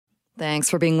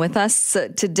Thanks for being with us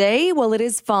today. Well, it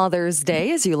is Father's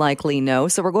Day, as you likely know.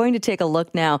 So we're going to take a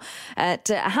look now at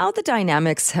how the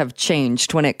dynamics have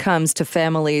changed when it comes to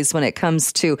families, when it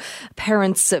comes to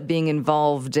parents being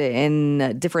involved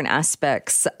in different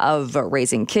aspects of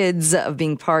raising kids, of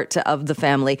being part of the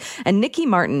family. And Nikki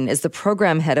Martin is the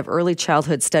program head of early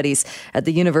childhood studies at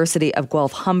the University of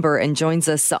Guelph Humber and joins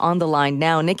us on the line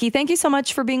now. Nikki, thank you so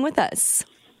much for being with us.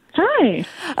 Hi.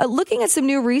 Looking at some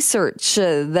new research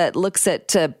that looks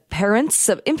at parents,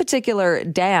 in particular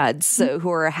dads, who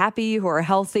are happy, who are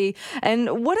healthy.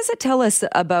 And what does it tell us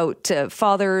about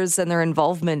fathers and their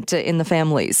involvement in the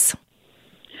families?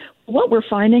 What we're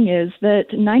finding is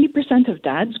that 90% of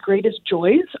dads' greatest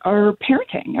joys are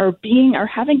parenting, are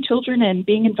having children and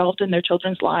being involved in their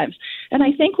children's lives. And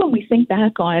I think when we think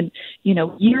back on,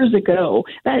 years ago,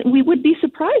 that we would be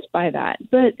surprised by that.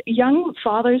 But young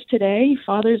fathers today,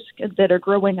 fathers that are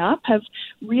growing up, have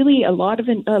really a lot of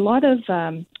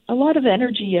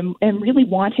energy and really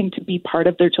wanting to be part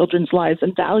of their children's lives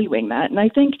and valuing that. And I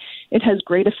think it has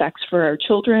great effects for our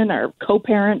children, our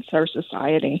co-parents, our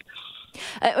society.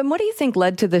 And what do you think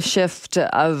led to the shift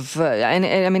of, and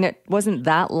I mean, it wasn't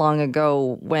that long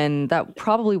ago when that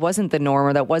probably wasn't the norm,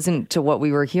 or that wasn't what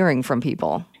we were hearing from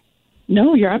people?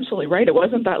 No, you're absolutely right. It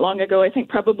wasn't that long ago. I think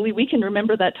probably we can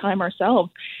remember that time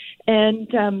ourselves. And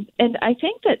I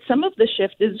think that some of the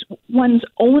shift is one's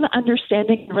own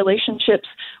understanding of relationships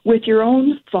with your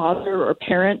own father or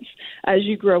parents as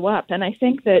you grow up. And I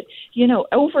think that,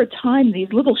 over time,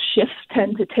 these little shifts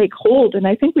tend to take hold. And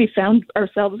I think we found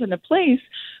ourselves in a place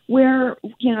where,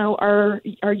 our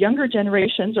younger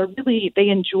generations they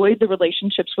enjoyed the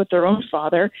relationships with their own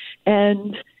father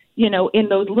and, in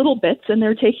those little bits, and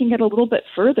they're taking it a little bit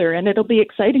further. And it'll be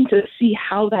exciting to see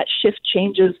how that shift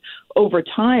changes over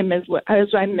time. As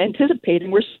I'm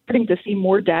anticipating, we're starting to see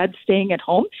more dads staying at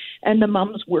home and the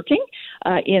moms working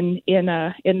in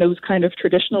those kind of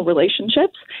traditional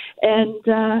relationships.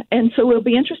 And so it'll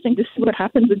be interesting to see what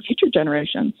happens in future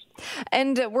generations.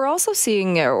 And we're also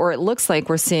seeing, or it looks like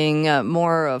we're seeing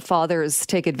more fathers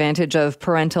take advantage of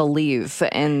parental leave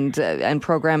and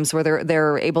programs where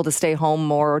they're able to stay home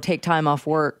more or take time off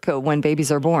work when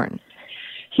babies are born.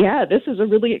 Yeah, this is a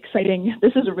really exciting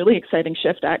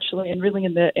shift, actually, and really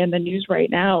in the news right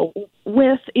now.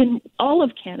 In all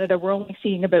of Canada, we're only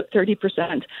seeing about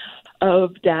 30%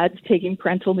 of dads taking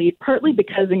parental leave, partly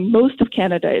because in most of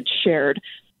Canada it's shared.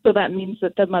 So that means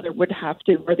that the mother would have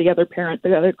to, or the other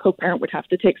co-parent would have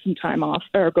to take some time off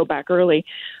or go back early.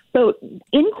 So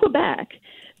in Quebec,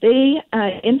 they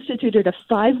instituted a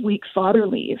 5-week father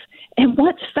leave. And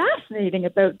what's fascinating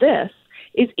about this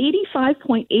is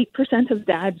 85.8% of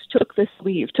dads took this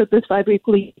 5-week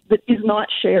leave that is not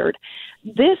shared.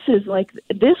 This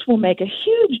will make a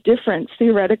huge difference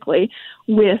theoretically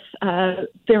with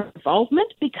their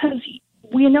involvement, because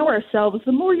we know ourselves,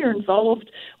 the more you're involved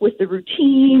with the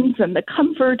routines and the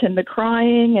comfort and the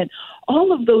crying and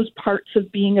all of those parts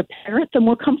of being a parent, the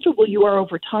more comfortable you are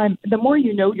over time, the more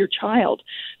you know your child.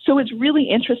 So it's really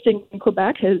interesting in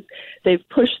Quebec they've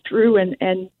pushed through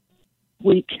and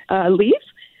week leave,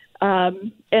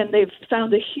 and they've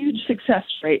found a huge success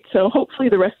rate. So hopefully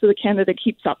the rest of the Canada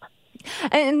keeps up.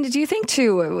 And do you think,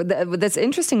 too, that's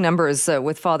interesting numbers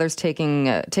with fathers taking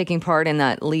part in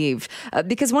that leave?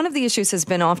 Because one of the issues has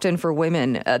been often for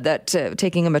women that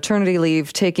taking a maternity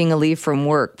leave, taking a leave from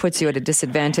work puts you at a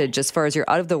disadvantage as far as you're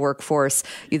out of the workforce.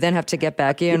 You then have to get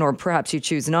back in, or perhaps you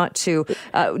choose not to.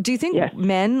 Do you think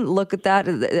men look at that,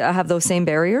 have those same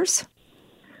barriers?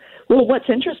 Well, what's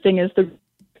interesting is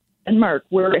Denmark,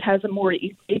 where it has a more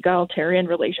egalitarian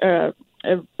relationship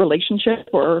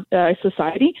or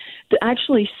society, that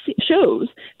actually shows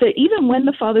that even when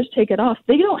the fathers take it off,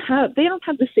 they don't have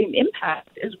the same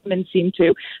impact as women seem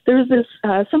to. There's this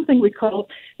something we call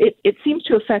it seems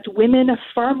to affect women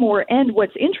far more. And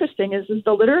what's interesting is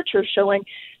the literature showing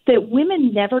that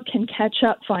women never can catch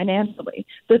up financially,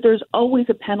 that there's always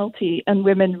a penalty on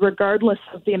women regardless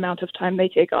of the amount of time they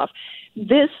take off.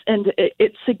 This, and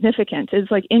it's significant, is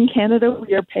like in Canada,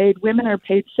 women are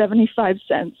paid 75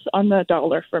 cents on the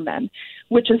dollar for men,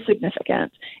 which is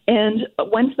significant. And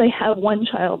once they have one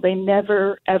child, they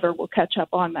never, ever will catch up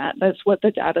on that. That's what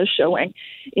the data is showing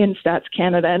in Stats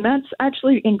Canada. And that's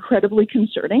actually incredibly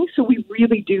concerning. So we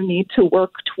really do need to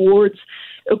work towards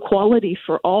equality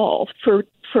for all, for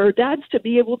dads to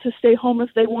be able to stay home if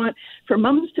they want, for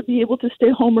moms to be able to stay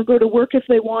home or go to work if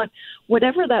they want,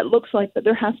 whatever that looks like, but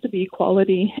there has to be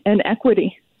equality and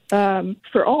equity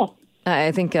for all.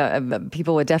 I think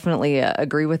people would definitely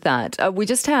agree with that. We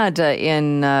just had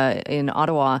in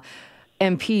Ottawa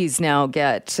MPs now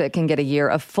can get a year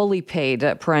of fully paid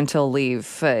parental leave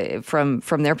from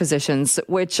their positions,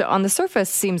 which on the surface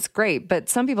seems great, but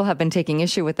some people have been taking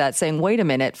issue with that, saying, "Wait a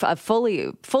minute, a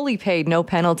fully paid, no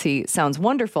penalty sounds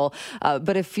wonderful,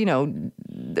 but if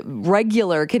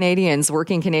regular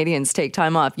working Canadians take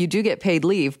time off, you do get paid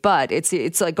leave, but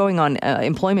it's like going on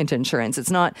employment insurance.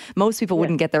 It's not. Most people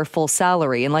wouldn't get their full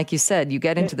salary, and like you said, you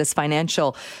get into this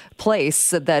financial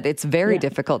place that it's very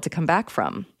difficult to come back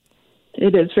from."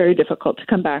 It is very difficult to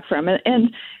come back from.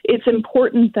 And it's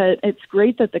important that it's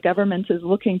great that the government is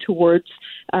looking towards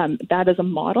that as a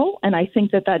model. And I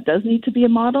think that does need to be a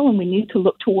model, and we need to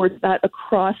look towards that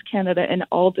across Canada in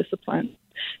all disciplines.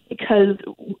 Because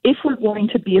if we're going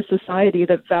to be a society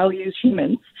that values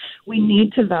humans, we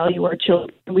need to value our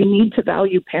children. We need to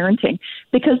value parenting,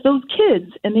 because those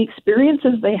kids and the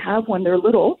experiences they have when they're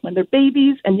little, when they're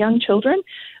babies and young children,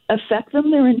 affect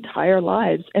them their entire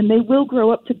lives, and they will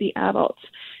grow up to be adults.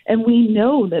 And we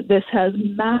know that this has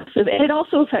massive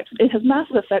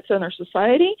effects on our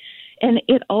society. And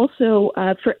it also,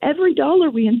 for every dollar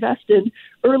we invest in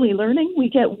early learning, we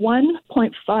get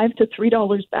 $1.5 to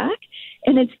 $3 back.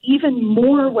 And it's even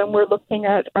more when we're looking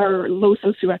at our low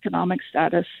socioeconomic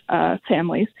status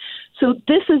families. So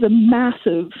this is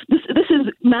this is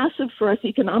massive for us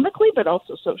economically, but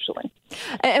also socially.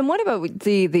 And what about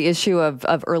the issue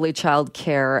of early child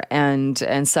care and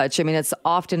such? I mean, it's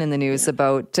often in the news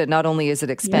about not only is it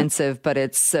expensive, but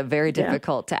it's very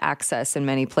difficult to access in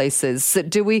many places.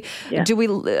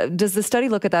 Does the study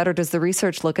look at that, or does the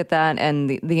research look at that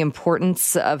and the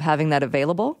importance of having that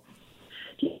available?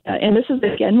 And this is,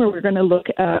 again, where we're going to look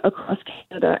across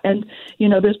Canada. And,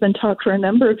 there's been talk for a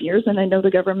number of years, and I know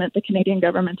the Canadian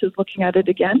government is looking at it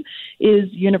again, is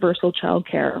universal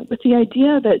childcare, with the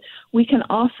idea that we can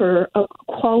offer a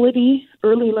quality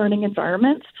early learning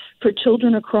environments for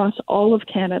children across all of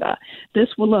Canada. This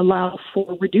will allow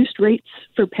for reduced rates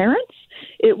for parents.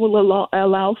 It will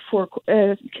allow for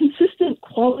consistent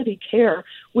quality care,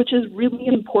 which is really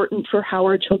important for how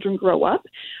our children grow up.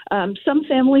 Some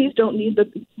families don't need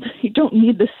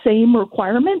the same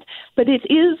requirement, but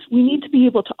we need to be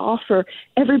able to offer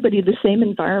everybody the same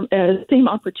same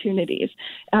opportunities,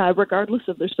 regardless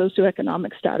of their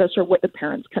socioeconomic status or what the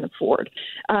parents can afford.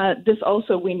 This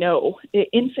also, we know,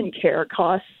 infant care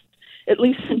costs, at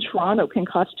least in Toronto, can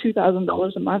cost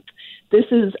 $2,000 a month. This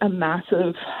is a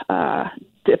massive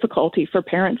difficulty for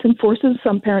parents, and forces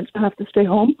some parents to have to stay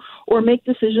home or make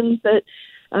decisions that,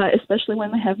 especially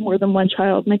when they have more than one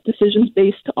child, make decisions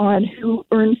based on who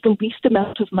earns the least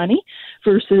amount of money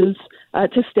versus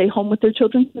to stay home with their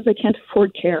children because they can't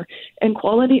afford care. And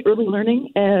quality early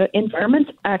learning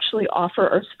environments actually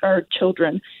offer our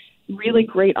children really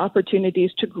great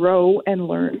opportunities to grow and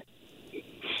learn.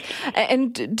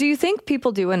 And do you think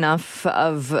people do enough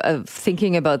of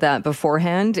thinking about that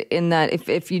beforehand, in that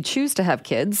if you choose to have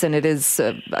kids, and it is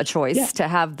a choice to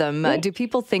have them, do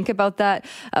people think about that,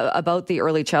 about the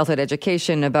early childhood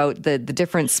education, about the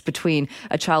difference between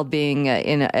a child being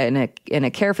in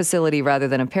a care facility rather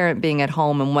than a parent being at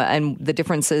home, and the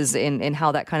differences in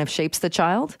how that kind of shapes the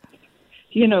child?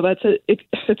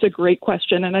 That's a great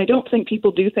question, and I don't think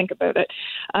people do think about it.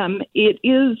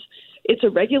 It's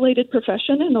a regulated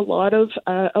profession in a lot of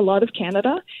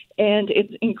Canada, and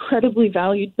it's incredibly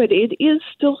valued. But it is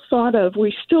still thought of.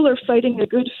 We still are fighting a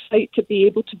good fight to be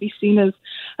able to be seen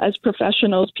as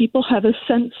professionals. People have a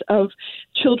sense of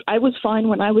children. I was fine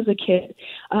when I was a kid,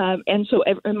 and so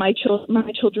my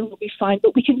children will be fine.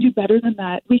 But we can do better than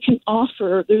that. We can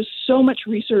offer. There's so much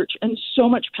research and so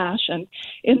much passion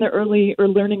in the early or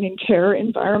learning and care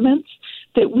environments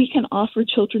that we can offer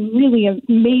children really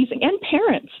amazing, and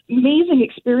parents, amazing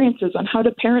experiences on how to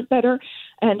parent better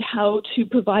and how to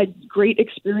provide great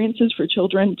experiences for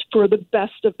children for the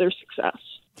best of their success.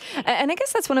 And I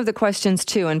guess that's one of the questions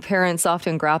too, and parents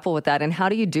often grapple with that. And how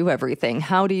do you do everything?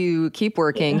 How do you keep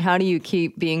working? How do you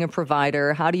keep being a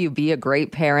provider? How do you be a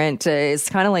great parent? It's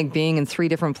kind of like being in three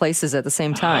different places at the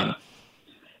same time.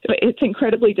 It's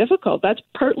incredibly difficult. That's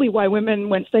partly why women,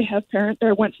 once they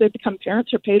become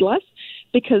parents, are paid less,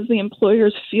 because the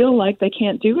employers feel like they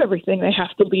can't do everything. They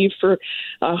have to leave for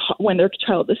when their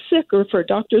child is sick or for a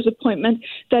doctor's appointment.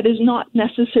 That is not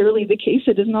necessarily the case.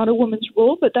 It is not a woman's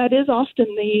role, but that is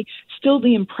often still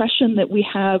the impression that we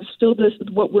have. Still, this is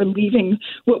what we're living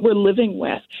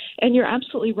with. And you're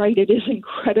absolutely right. It is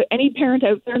incredible. Any parent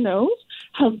out there knows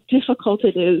how difficult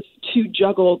it is to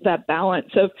juggle that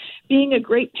balance of being a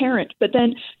great parent. But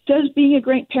then does being a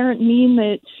great parent mean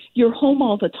that you're home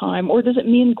all the time? Or does it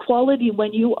mean quality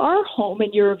when you are home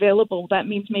and you're available? That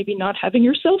means maybe not having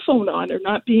your cell phone on or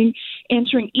not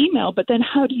answering email. But then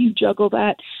how do you juggle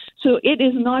that? So it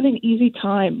is not an easy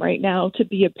time right now to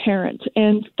be a parent.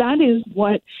 And that is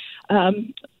what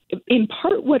in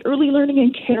part, what early learning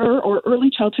and care or early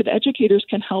childhood educators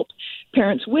can help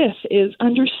parents with is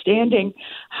understanding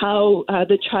how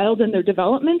the child and their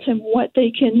development and what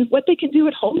they can do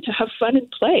at home to have fun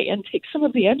and play and take some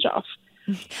of the edge off.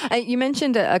 You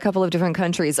mentioned a couple of different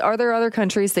countries. Are there other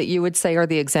countries that you would say are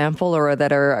the example or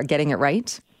that are getting it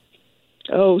right?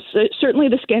 Oh, certainly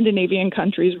the Scandinavian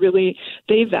countries, really,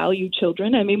 they value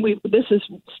children. I mean, this is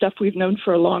stuff we've known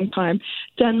for a long time.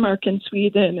 Denmark and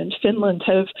Sweden and Finland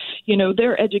have,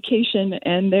 their education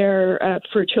and their,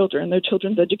 for children, their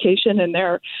children's education and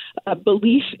their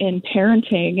belief in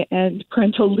parenting and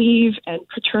parental leave and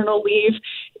paternal leave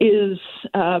is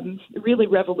really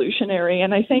revolutionary.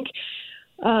 And I think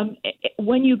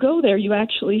when you go there, you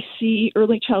actually see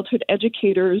early childhood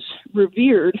educators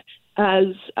revered as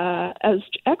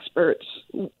experts,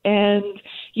 and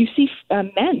you see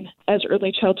men as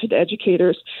early childhood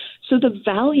educators. So the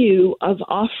value of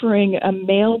offering a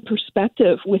male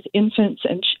perspective with infants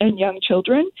and young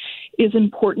children is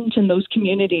important in those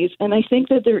communities. And I think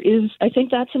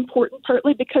that's important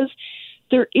partly because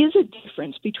there is a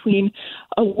difference between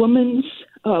a woman's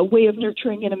way of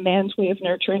nurturing and a man's way of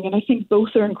nurturing, and I think both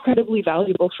are incredibly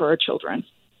valuable for our children.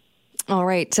 All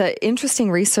right. Interesting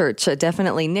research,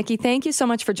 definitely. Nikki, thank you so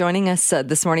much for joining us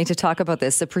this morning to talk about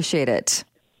this. Appreciate it.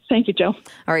 Thank you, Joe.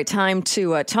 All right, time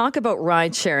to talk about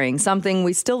ride sharing, something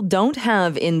we still don't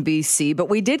have in BC, but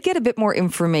we did get a bit more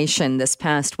information this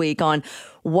past week on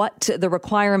what the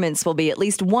requirements will be, at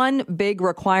least one big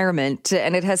requirement.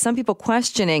 And it has some people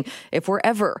questioning if we're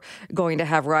ever going to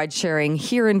have ride sharing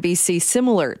here in BC,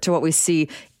 similar to what we see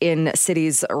in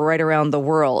cities right around the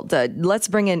world. Let's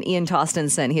bring in Ian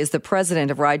Tostenson. He is the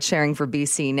president of Ride Sharing for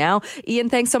BC Now. Ian,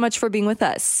 thanks so much for being with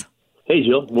us. Hey,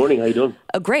 Jill. Morning. How you doing?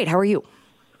 Great. How are you?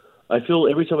 I feel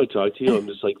every time I talk to you, I'm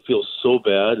just feel so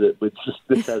bad that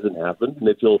this hasn't happened. And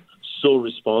I feel so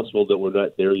responsible that we're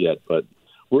not there yet. But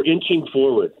we're inching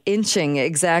forward. Inching,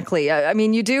 exactly. I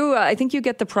mean, you do. I think you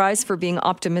get the prize for being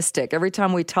optimistic. Every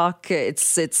time we talk,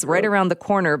 it's right around the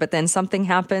corner, but then something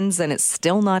happens and it's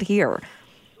still not here.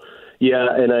 Yeah,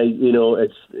 and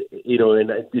it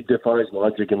defies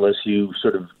logic unless you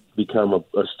sort of become a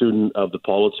student of the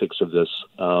politics of this.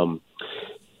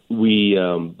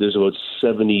 There's about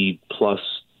 70 plus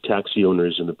taxi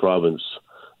owners in the province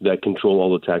that control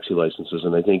all the taxi licenses.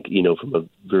 And I think, from a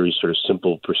very sort of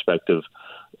simple perspective,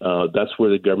 that's where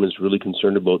the government's really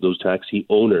concerned about those taxi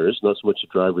owners, not so much the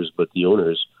drivers, but the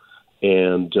owners,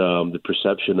 and the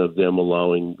perception of them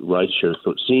allowing rideshare.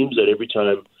 So it seems that every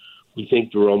time we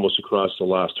think we're almost across the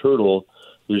last hurdle,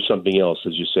 there's something else,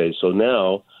 as you say. So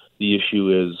now the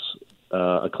issue is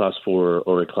a Class 4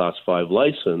 or a Class 5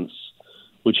 license,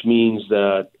 which means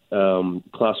that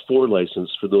Class 4 license,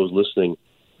 for those listening,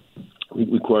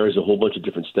 requires a whole bunch of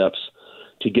different steps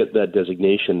to get that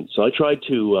designation. So I tried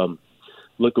to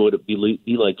look at what it'd be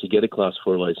like to get a Class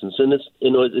 4 license, and it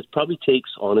probably takes,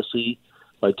 honestly,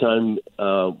 by time.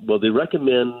 They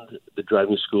recommend the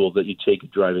driving school that you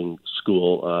take driving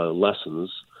school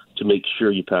lessons to make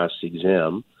sure you pass the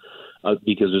exam,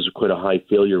 because there's quite a high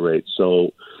failure rate.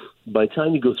 So by the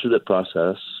time you go through that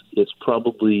process, it's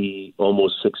probably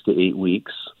almost 6 to 8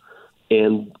 weeks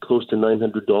and close to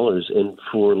 $900. And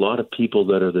for a lot of people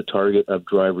that are the target of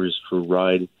drivers for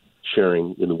ride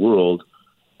sharing in the world,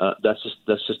 that's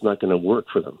just not going to work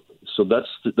for them. So that's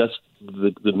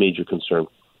the major concern.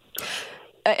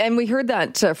 And we heard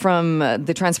that from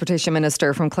the transportation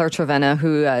minister, from Claire Trevena,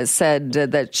 who said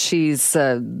that she's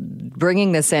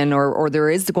bringing this in, or there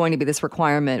is going to be this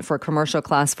requirement for a commercial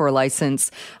Class 4 license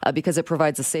because it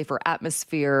provides a safer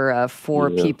atmosphere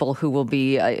for people who will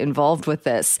be involved with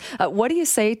this. What do you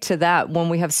say to that when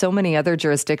we have so many other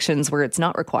jurisdictions where it's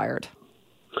not required?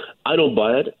 I don't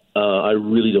buy it. I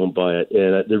really don't buy it.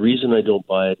 And the reason I don't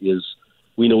buy it is,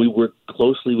 we work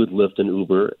closely with Lyft and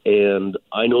Uber, and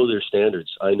I know their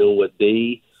standards. I know what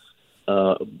they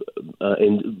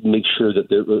and make sure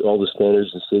that all the standards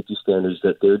and safety standards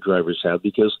that their drivers have.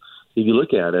 Because if you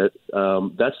look at it,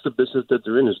 that's the business that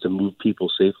they're in, is to move people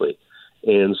safely.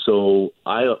 And so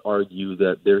I argue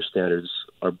that their standards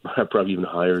are probably even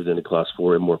higher than a Class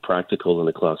 4 and more practical than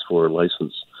a Class 4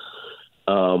 license.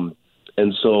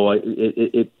 And so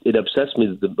it upsets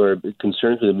me or it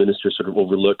concerns me the minister sort of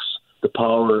overlooks the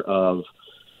power of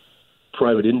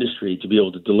private industry to be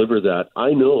able to deliver that.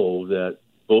 I know that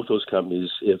both those companies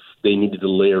if they needed to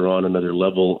layer on another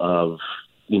level of,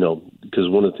 because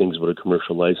one of the things about a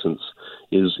commercial license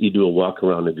is you do a walk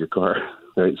around of your car,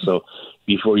 right? So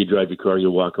before you drive your car,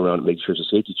 you walk around and make sure it's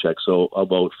a safety check. So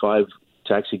about 5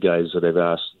 taxi guys that I've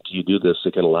asked, do you do this?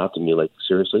 They kind of laughed at me like,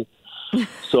 seriously?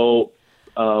 So,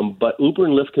 but Uber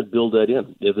and Lyft could build that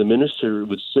in. If the minister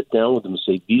would sit down with them and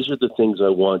say, these are the things I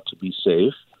want to be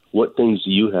safe. What things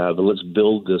do you have? And let's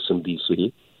build this in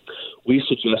BC. We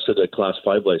suggested a Class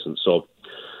 5 license. So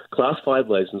Class 5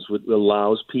 license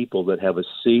allows people that have a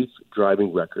safe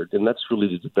driving record, and that's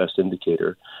really the best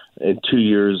indicator, and 2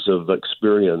 years of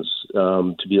experience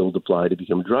to be able to apply to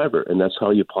become a driver. And that's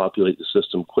how you populate the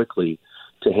system quickly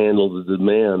to handle the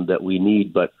demand that we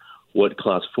need. But what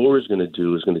Class 4 is going to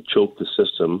do is going to choke the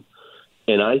system,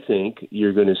 and I think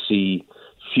you're going to see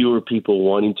fewer people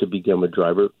wanting to become a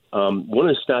driver. One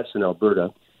of the stats in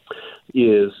Alberta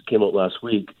came out last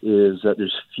week is that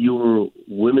there's fewer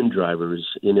women drivers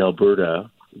in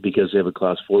Alberta because they have a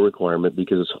Class 4 requirement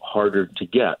because it's harder to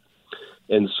get.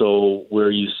 And so where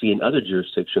you see in other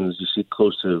jurisdictions, you see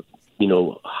close to,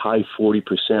 high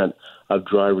 40% of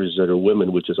drivers that are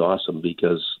women, which is awesome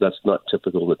because that's not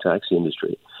typical in the taxi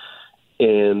industry.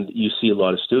 And you see a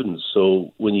lot of students.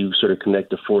 So when you sort of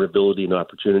connect affordability and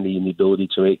opportunity and the ability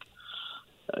to make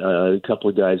a couple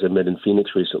of guys I met in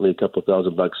Phoenix recently, a couple of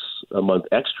 $1,000 a month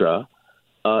extra,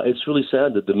 it's really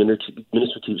sad that the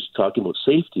minister keeps talking about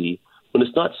safety when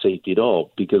it's not safety at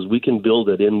all, because we can build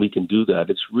it in, we can do that.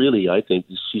 It's really, I think,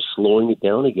 she's slowing it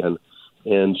down again.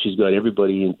 And she's got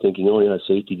everybody in thinking, oh, yeah,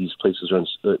 safety, these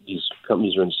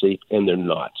companies are unsafe, and they're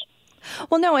not.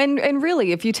 Well, no, and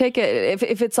really, if you take it,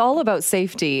 if it's all about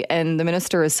safety and the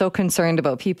minister is so concerned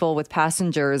about people with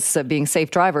passengers being safe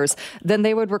drivers, then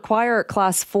they would require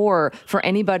Class 4 for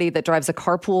anybody that drives a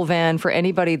carpool van, for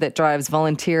anybody that drives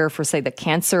volunteer for, say, the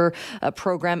cancer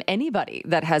program, anybody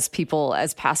that has people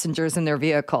as passengers in their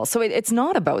vehicle. So it's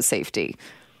not about safety.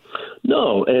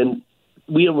 No, and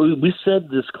we said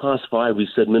this Class 5, we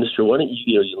said, Minister, why don't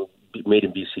you made a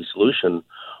BC solution,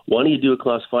 why don't you do a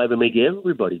Class 5 and make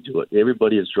everybody do it?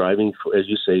 Everybody is driving, for, as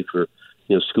you say, for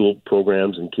school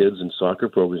programs and kids and soccer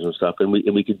programs and stuff, and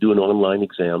we could do an online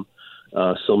exam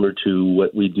similar to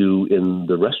what we do in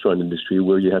the restaurant industry,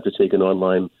 where you have to take an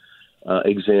online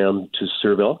exam to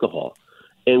serve alcohol,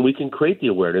 and we can create the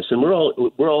awareness, and we're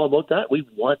all about that. We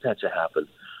want that to happen,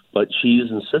 but she's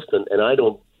insistent, and I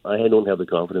don't have the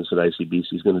confidence that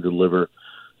ICBC is going to deliver.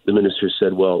 The minister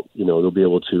said, well, they'll be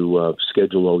able to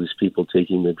schedule all these people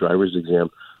taking the driver's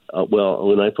exam. Well,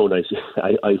 when I phoned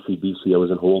ICBC, I was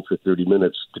on hold for 30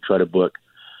 minutes to try to book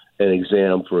an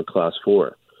exam for a Class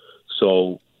 4.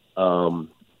 So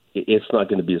it's not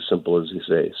going to be as simple as you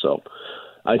say. So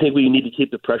I think we need to keep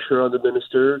the pressure on the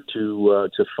minister to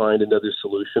find another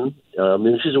solution.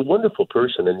 She's a wonderful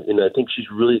person, and I think she's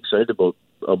really excited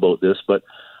about this. But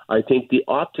I think the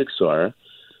optics are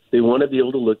they want to be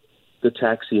able to look the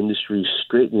taxi industry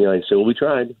straight in the eye and say, well, we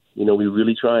tried, we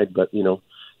really tried, but,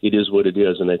 it is what it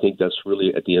is. And I think that's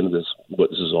really at the end of this, what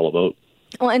this is all about.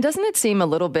 Well, and doesn't it seem a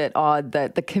little bit odd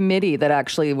that the committee that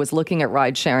actually was looking at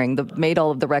ride sharing, made all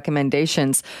of the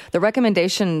recommendations, the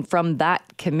recommendation from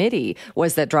that committee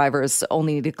was that drivers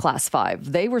only needed Class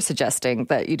 5. They were suggesting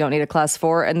that you don't need a Class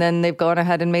 4, and then they've gone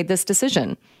ahead and made this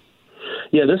decision.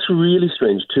 Yeah, that's really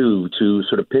strange, too, to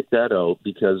sort of pick that out,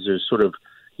 because there's sort of,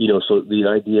 so the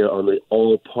idea on the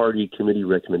all-party committee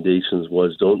recommendations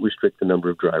was don't restrict the number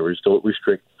of drivers, don't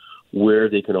restrict where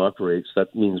they can operate. So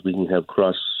that means we can have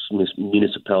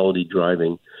cross-municipality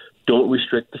driving. Don't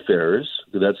restrict the fares.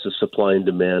 That's a supply and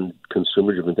demand,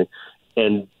 consumer-driven thing.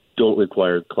 And don't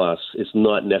require class. It's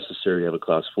not necessary to have a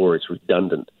Class 4. It's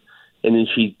redundant. And then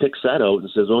she picks that out and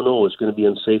says, oh, no, it's going to be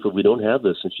unsafe if we don't have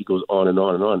this. And she goes on and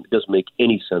on and on. It doesn't make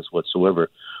any sense whatsoever,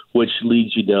 which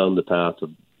leads you down the path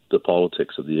of the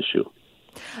politics of the issue.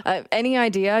 Any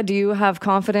idea? Do you have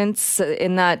confidence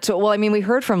in that? Well, I mean, we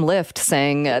heard from Lyft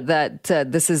saying that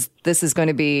this is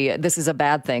a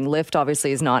bad thing. Lyft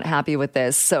obviously is not happy with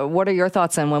this. So what are your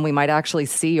thoughts on when we might actually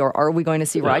see, or are we going to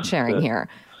see ride sharing here?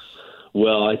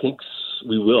 Well, I think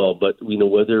we will, but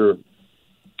whether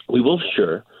we will,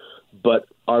 sure. But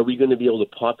are we going to be able to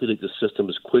populate the system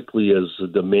as quickly as the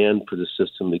demand for the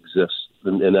system exists?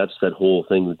 And that's that whole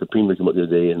thing that the Premier came out the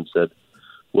other day and said,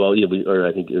 well, yeah,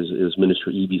 I think as Minister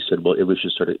Eby said, well, everybody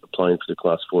should start applying for the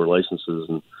Class 4 licenses,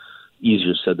 and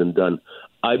easier said than done.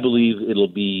 I believe it'll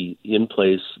be in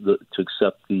place to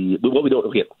accept what we don't.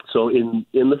 Okay, so in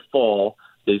the fall,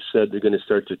 they said they're going to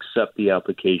start to accept the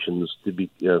applications to be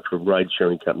for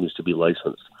ride-sharing companies to be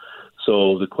licensed.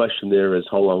 So the question there is,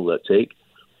 how long will that take?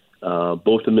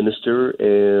 Both the minister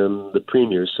and the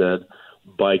Premier said,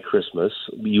 by Christmas,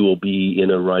 you will be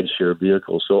in a rideshare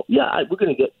vehicle. So yeah, we're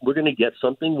going to get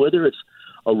something, whether it's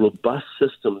a robust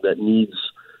system that needs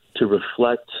to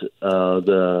reflect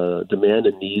the demand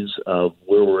and needs of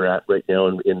where we're at right now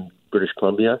in British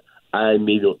Columbia. I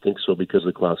maybe don't think so because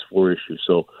of the Class 4 issue.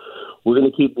 So we're going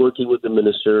to keep working with the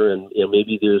minister, and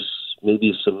maybe there's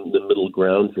some the middle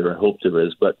ground here. I hope there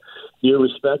is, but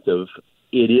irrespective,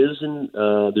 there is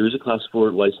a Class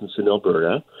 4 license in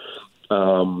Alberta.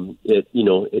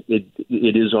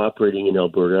 It is operating in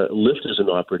Alberta. Lyft isn't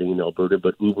operating in Alberta,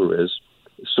 but Uber is.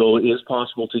 So it is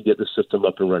possible to get the system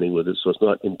up and running with it. So it's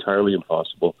not entirely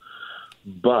impossible.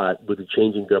 But with the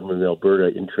change in government in Alberta,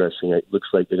 it looks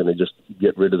like they're going to just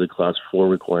get rid of the Class 4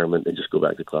 requirement and just go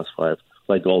back to Class 5,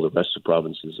 like all the rest of the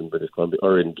provinces in British Columbia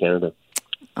or in Canada.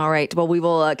 All right. Well, we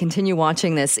will continue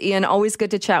watching this. Ian, always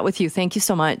good to chat with you. Thank you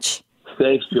so much.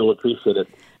 Thanks, Jill. Appreciate it.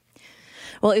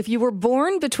 Well, if you were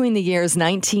born between the years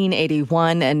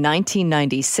 1981 and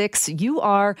 1996, you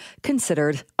are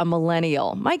considered a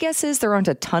millennial. My guess is there aren't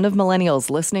a ton of millennials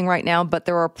listening right now, but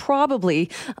there are probably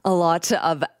a lot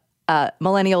of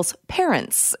millennials'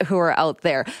 parents who are out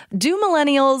there. Do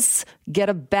millennials get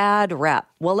a bad rap?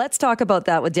 Well, let's talk about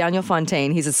that with Daniel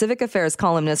Fontaine. He's a civic affairs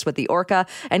columnist with the Orca,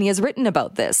 and he has written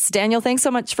about this. Daniel, thanks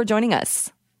so much for joining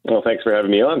us. Well, thanks for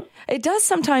having me on. It does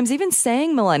sometimes, even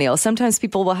saying millennial, sometimes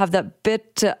people will have that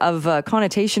bit of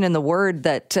connotation in the word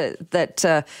that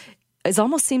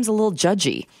almost seems a little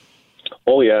judgy.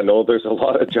 Oh, yeah, no, there's a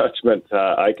lot of judgment.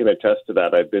 I can attest to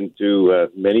that. I've been to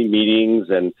many meetings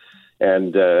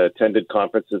and attended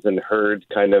conferences and heard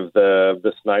kind of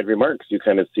the snide remarks. You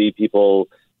kind of see people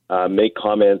make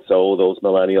comments, oh, those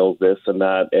millennials, this and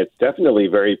that. It's definitely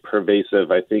very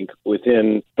pervasive, I think,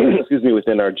 within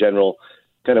our general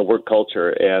kind of work culture.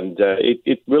 And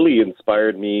it really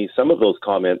inspired me. Some of those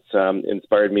comments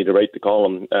inspired me to write the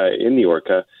column in the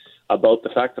Orca about the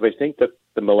fact that I think that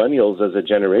the millennials as a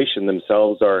generation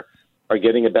themselves are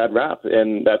getting a bad rap.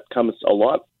 And that comes a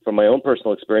lot from my own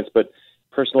personal experience, but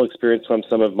personal experience from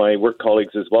some of my work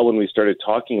colleagues as well when we started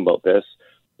talking about this.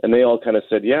 And they all kind of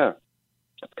said, yeah,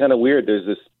 it's kind of weird. There's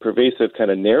this pervasive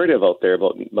kind of narrative out there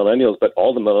about millennials, but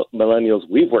all the millennials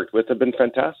we've worked with have been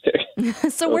fantastic.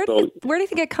 So where do you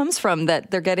think it comes from that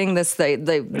they're getting this, they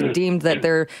deemed that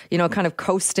they're, kind of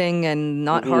coasting and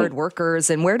not hard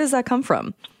workers, and where does that come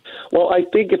from? Well, I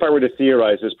think if I were to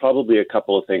theorize, there's probably a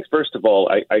couple of things. First of all,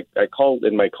 I called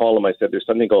in my column, I said there's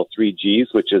something called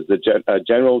 3Gs, which is the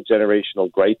general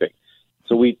generational griping.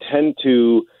 So we tend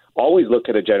to always look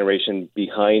at a generation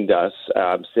behind us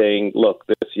saying, look,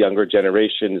 this younger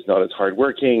generation is not as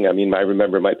hardworking. I mean, I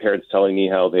remember my parents telling me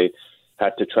how they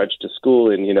had to trudge to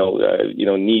school in,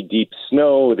 knee-deep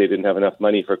snow. They didn't have enough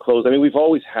money for clothes. I mean, we've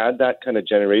always had that kind of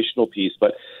generational piece.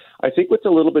 But I think what's a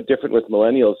little bit different with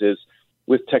millennials is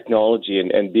with technology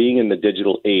and being in the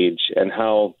digital age and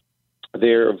how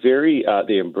they're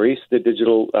they embrace the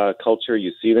digital culture.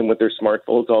 You see them with their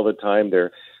smartphones all the time.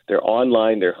 They're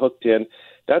online. They're hooked in.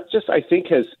 That just, I think,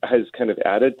 has kind of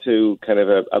added to kind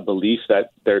of a belief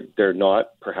that they're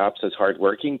not perhaps as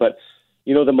hardworking. But,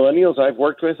 the millennials I've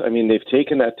worked with, I mean, they've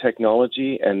taken that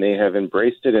technology and they have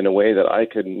embraced it in a way that I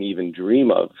couldn't even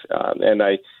dream of. In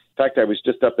fact, I was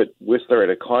just up at Whistler at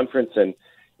a conference and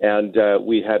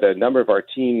we had a number of our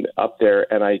team up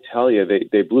there, and I tell you,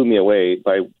 they blew me away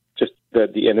by just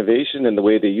the innovation and the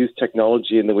way they used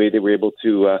technology and the way they were able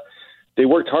to they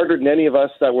worked harder than any of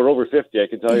us that were over 50, I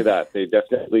can tell you that. They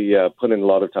definitely put in a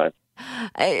lot of time.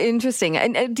 Interesting.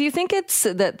 And do you think it's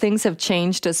that things have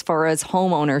changed as far as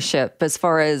home ownership, as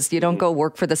far as you don't go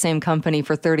work for the same company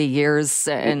for 30 years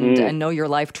and know your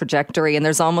life trajectory? And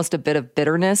there's almost a bit of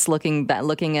bitterness looking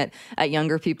at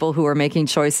younger people who are making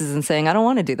choices and saying, I don't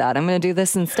want to do that. I'm going to do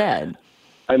this instead.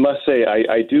 I must say,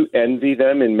 I do envy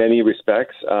them in many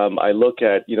respects. I look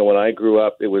at, when I grew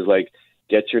up, it was like,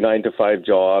 get your 9-to-5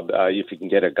 job. If you can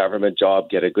get a government job,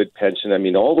 get a good pension. I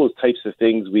mean, all those types of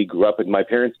things we grew up with. My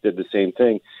parents did the same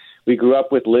thing. We grew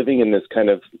up with living in this kind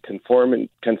of conformed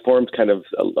kind of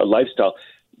a lifestyle.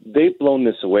 They've blown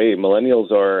this away.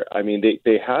 Millennials are, I mean,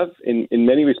 they have in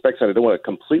many respects, and I don't want to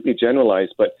completely generalize,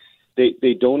 but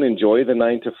they don't enjoy the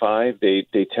 9-to-5.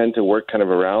 They tend to work kind of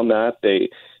around that.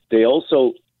 They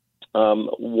also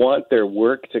want their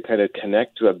work to kind of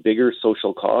connect to a bigger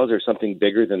social cause or something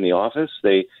bigger than the office.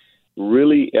 They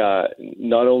really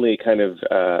not only kind of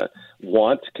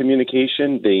want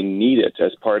communication, they need it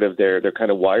as part of they're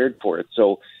kind of wired for it.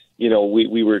 So,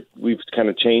 we've kind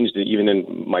of changed it. Even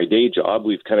in my day job,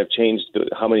 we've kind of changed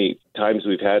how many times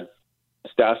we've had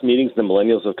staff meetings. The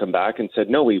millennials have come back and said,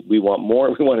 no, we want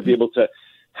more. We want to be able to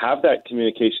have that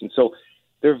communication. So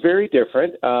They're very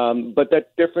different, but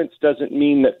that difference doesn't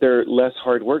mean that they're less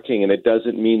hardworking, and it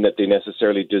doesn't mean that they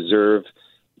necessarily deserve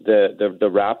the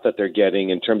rap that they're getting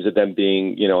in terms of them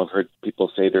being, I've heard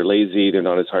people say they're lazy, they're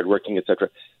not as hardworking, etc.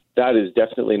 That has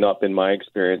definitely not been my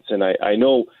experience, and I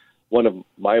know one of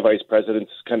my vice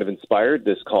presidents kind of inspired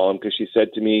this column because she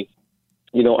said to me,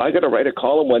 I got to write a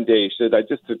column one day. She said,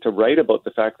 to write about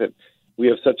the fact that we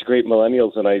have such great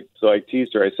millennials, and I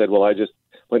teased her. I said, well, I just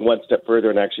went one step further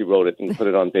and actually wrote it and put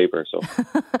it on paper. So,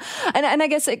 and I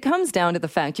guess it comes down to the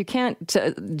fact you can't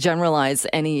generalize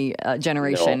any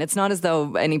generation. No. It's not as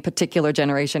though any particular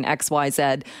generation X, Y,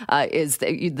 Z is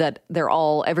that they're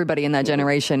all, everybody in that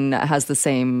generation has the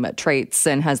same traits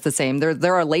and has the same.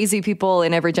 There are lazy people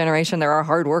in every generation. There are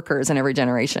hard workers in every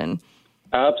generation.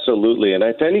 Absolutely. And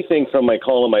if anything from my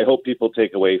column, I hope people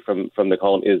take away from the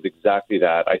column is exactly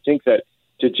that. I think that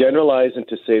to generalize and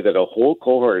to say that a whole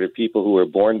cohort of people who were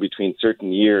born between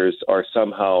certain years are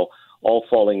somehow all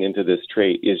falling into this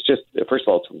trait is just, first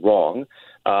of all, it's wrong.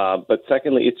 But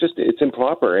secondly, it's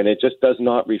improper, and it just does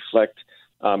not reflect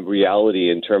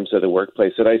reality in terms of the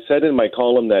workplace. And I said in my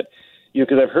column that,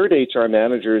 because I've heard HR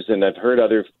managers and I've heard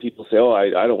other people say,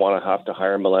 I don't want to have to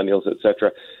hire millennials, et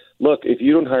cetera. Look, if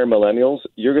you don't hire millennials,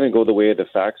 you're going to go the way of the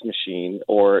fax machine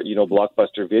or,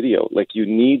 Blockbuster Video. Like, you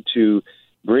need to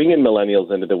bring in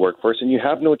millennials into the workforce, and you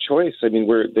have no choice. I mean,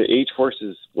 the age force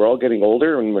we're all getting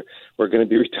older, and we're going to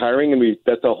be retiring, and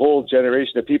that's a whole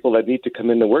generation of people that need to come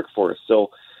in the workforce. So,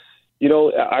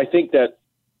 I think that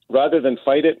rather than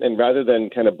fight it and rather than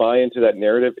kind of buy into that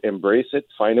narrative, embrace it,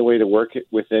 find a way to work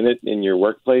within it in your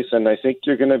workplace, and I think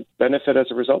you're going to benefit as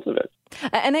a result of it.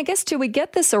 And I guess, too, we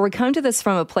get this, or we come to this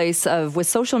from a place of, with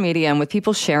social media and with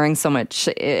people sharing so much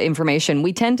information,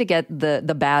 we tend to get the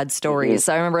bad stories.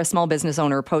 Mm-hmm. I remember a small business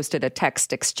owner posted a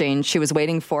text exchange. She was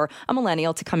waiting for a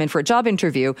millennial to come in for a job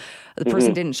interview. The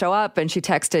person didn't show up, and she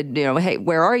texted, hey,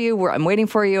 where are you? I'm waiting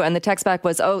for you. And the text back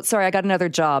was, oh, sorry, I got another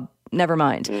job. Never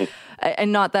mind.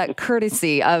 And not that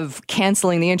courtesy of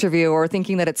canceling the interview or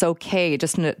thinking that it's okay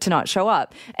just to not show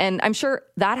up. And I'm sure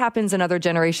that happens in other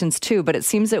generations too, but it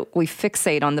seems that we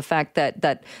fixate on the fact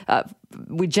that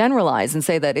we generalize and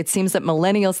say that it seems that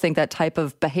millennials think that type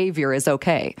of behavior is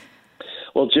okay.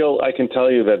 Well, Jill, I can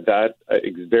tell you that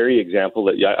very example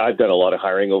that I've done a lot of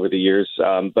hiring over the years,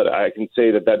 but I can say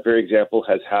that very example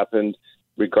has happened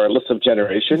regardless of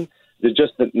generation. It's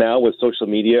just that now with social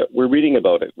media, we're reading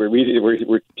about it.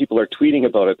 People are tweeting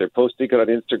about it. They're posting it on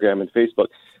Instagram and Facebook.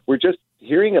 We're just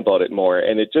hearing about it more.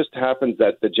 And it just happens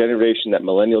that that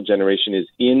millennial generation is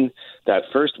in that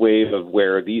first wave of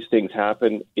where these things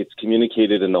happen. It's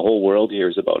communicated and the whole world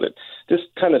hears about it. This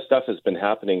kind of stuff has been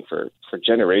happening for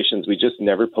generations. We just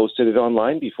never posted it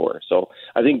online before. So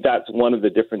I think that's one of the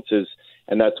differences.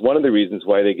 And that's one of the reasons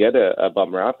why they get a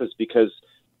bum rap, is because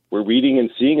we're reading and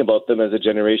seeing about them as a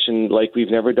generation like we've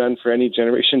never done for any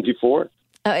generation before.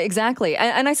 Exactly.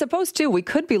 And I suppose, too, we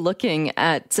could be looking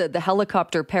at the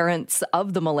helicopter parents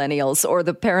of the millennials or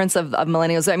the parents of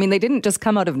millennials. I mean, they didn't just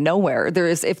come out of nowhere.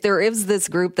 If there is this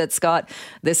group that's got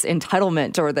this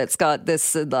entitlement or that's got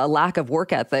this lack of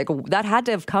work ethic, that had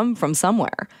to have come from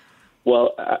somewhere.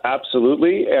 Well,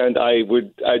 absolutely, and I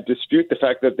dispute the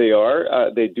fact that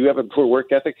they do have a poor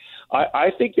work ethic.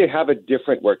 I think they have a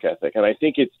different work ethic, and I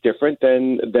think it's different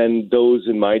than those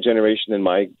in my generation and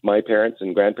my parents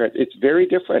and grandparents. It's very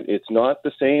different. It's not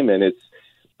the same,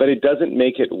 but it doesn't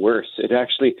make it worse. It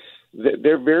actually,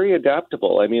 they're very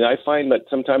adaptable. I mean, I find that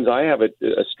sometimes I have a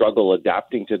struggle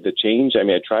adapting to the change. I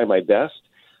mean, I try my best,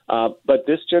 but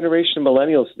this generation of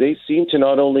millennials, they seem to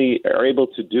not only are able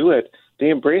to do it, they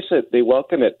embrace it. They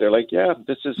welcome it. They're like, yeah,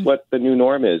 this is what the new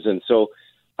norm is. And so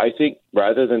I think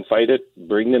rather than fight it,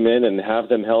 bring them in and have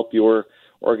them help your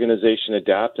organization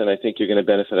adapt. And I think you're going to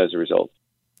benefit as a result.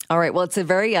 All right. Well, it's a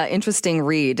very interesting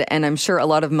read, and I'm sure a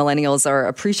lot of millennials are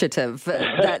appreciative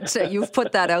that you've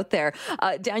put that out there.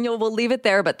 Daniel, we'll leave it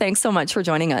there, but thanks so much for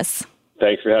joining us.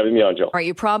 Thanks for having me on, Joe. All right,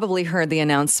 you probably heard the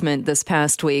announcement this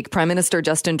past week. Prime Minister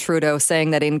Justin Trudeau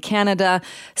saying that in Canada,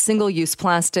 single-use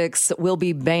plastics will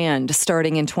be banned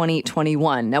starting in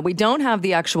 2021. Now, we don't have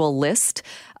the actual list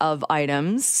of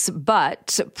items,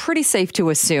 but pretty safe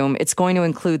to assume it's going to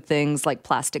include things like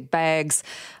plastic bags,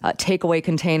 takeaway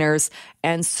containers,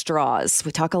 and straws.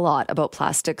 We talk a lot about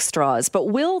plastic straws, but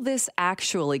will this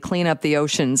actually clean up the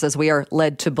oceans as we are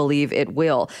led to believe it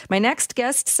will? My next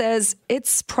guest says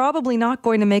it's probably not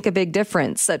going to make a big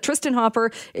difference. Tristan Hopper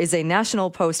is a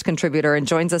National Post contributor and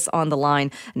joins us on the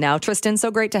line now. Tristan, so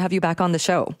great to have you back on the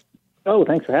show. Oh,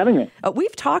 thanks for having me.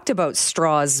 We've talked about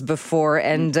straws before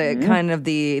and kind of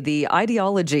the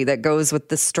ideology that goes with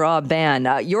the straw ban.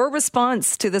 Your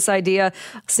response to this idea,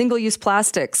 single-use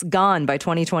plastics gone by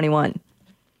 2021?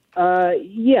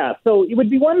 Yeah, so it would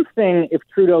be one thing if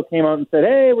Trudeau came out and said,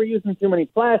 hey, we're using too many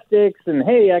plastics, and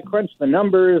hey, I crunched the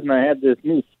numbers, and I had this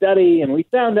new study, and we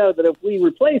found out that if we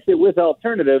replace it with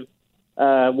alternatives,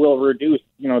 we'll reduce,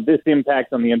 this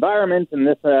impact on the environment and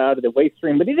this out of the waste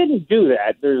stream. But he didn't do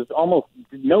that. There's almost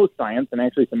no science, and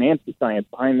actually some anti-science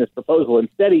behind this proposal.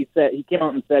 Instead, he came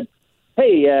out and said,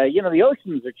 hey, the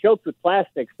oceans are choked with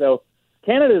plastic, so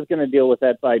Canada is going to deal with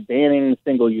that by banning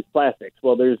single-use plastics.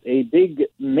 Well, there's a big,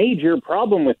 major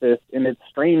problem with this, and it's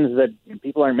strange that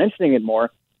people aren't mentioning it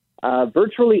more.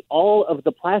 Virtually all of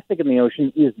the plastic in the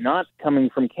ocean is not coming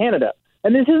from Canada.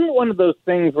 And this isn't one of those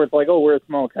things where it's like, oh, we're a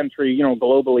small country,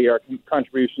 globally our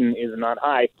contribution is not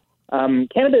high.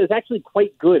 Canada is actually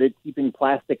quite good at keeping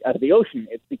plastic out of the ocean.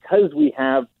 It's because we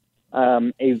have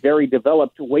a very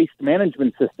developed waste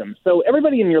management system. So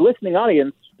everybody in your listening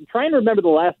audience, try and remember the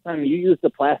last time you used a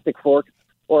plastic fork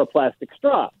or a plastic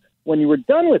straw. When you were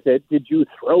done with it, did you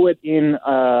throw it in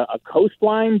a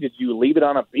coastline? Did you leave it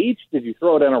on a beach? Did you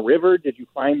throw it on a river? Did you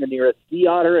find the nearest sea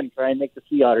otter and try and make the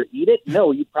sea otter eat it?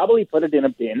 No, you probably put it in a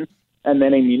bin, and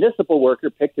then a municipal worker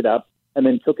picked it up and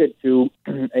then took it to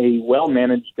a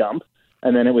well-managed dump,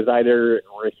 and then it was either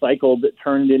recycled,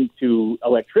 turned into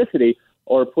electricity,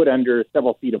 or put under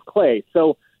several feet of clay.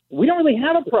 So we don't really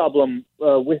have a problem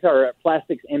with our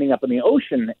plastics ending up in the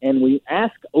ocean, and we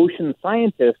ask ocean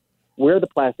scientists where the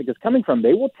plastic is coming from.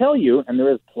 They will tell you, and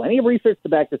there is plenty of research to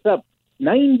back this up,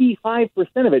 95%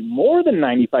 of it, more than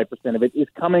 95% of it, is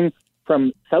coming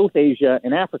from South Asia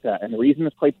and Africa. And the reason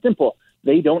is quite simple.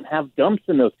 They don't have dumps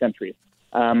in those countries.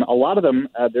 A lot of them,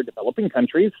 they're developing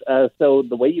countries. So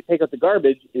the way you take out the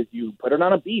garbage is you put it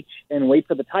on a beach and wait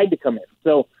for the tide to come in.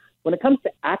 So when it comes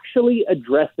to actually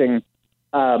addressing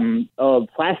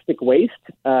plastic waste,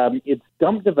 it's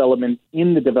dump development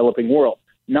in the developing world,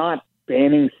 not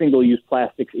banning single-use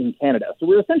plastics in Canada. So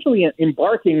we're essentially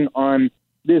embarking on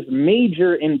this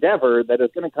major endeavor that is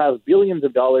going to cost billions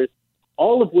of dollars,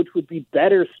 all of which would be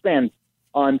better spent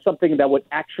on something that would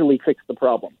actually fix the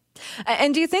problem.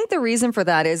 And do you think the reason for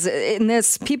that is in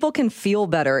this, people can feel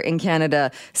better in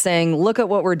Canada saying, look at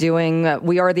what we're doing.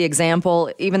 We are the example,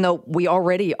 even though we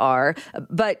already are.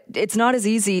 But it's not as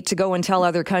easy to go and tell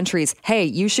other countries, hey,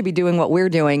 you should be doing what we're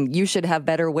doing. You should have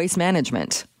better waste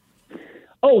management.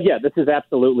 Oh, yeah, this is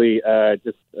absolutely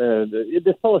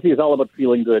this policy is all about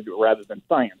feeling good rather than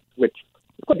science, which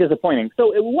is quite disappointing.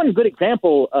 So one good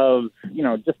example of,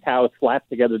 just how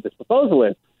slapped together this proposal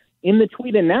is, in the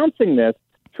tweet announcing this,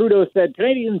 Trudeau said,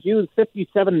 Canadians use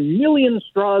 57 million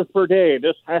straws per day.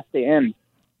 This has to end.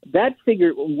 That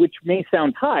figure, which may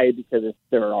sound high because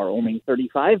there are only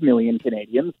 35 million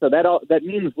Canadians, so that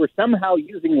means we're somehow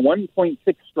using 1.6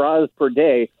 straws per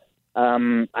day.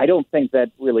 I don't think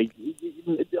that really,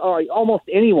 almost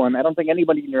anyone, I don't think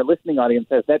anybody in your listening audience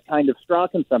has that kind of straw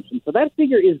consumption. So that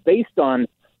figure is based on,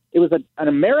 it was an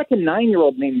American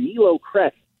 9-year-old named Milo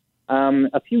Kress.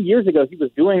 A few years ago, he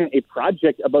was doing a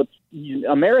project about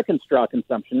American straw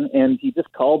consumption, and he just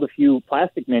called a few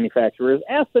plastic manufacturers,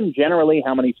 asked them generally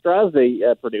how many straws they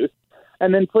produce,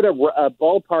 and then put a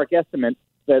ballpark estimate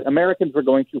that Americans were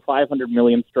going through 500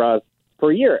 million straws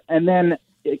per year. And then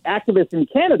activists in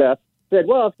Canada said,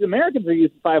 well, if the Americans are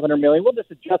using 500 million, we'll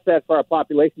just adjust that for our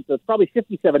population, so it's probably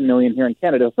 57 million here in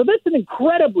Canada. So that's an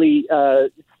incredibly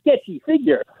sketchy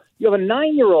figure. You have a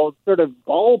 9-year-old sort of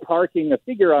ballparking a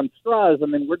figure on straws,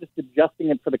 and then we're just adjusting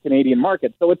it for the Canadian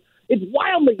market. So it's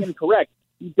wildly incorrect.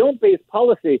 You don't base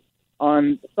policy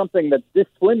on something that's this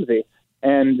flimsy.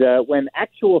 And when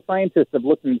actual scientists have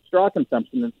looked into straw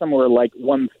consumption, it's somewhere like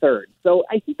 1/3. So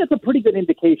I think that's a pretty good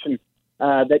indication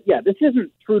that, this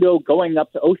isn't Trudeau going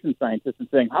up to ocean scientists and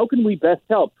saying, how can we best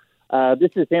help?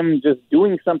 This is him just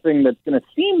doing something that's going to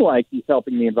seem like he's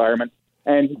helping the environment,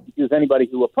 and he accuse anybody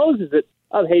who opposes it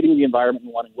of hating the environment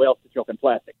and wanting whales to choke in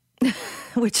plastic.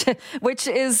 Which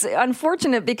is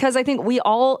unfortunate because I think we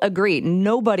all agree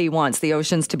nobody wants the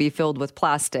oceans to be filled with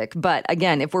plastic. But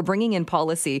again, if we're bringing in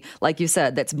policy, like you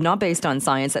said, that's not based on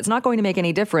science, that's not going to make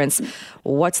any difference,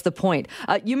 what's the point?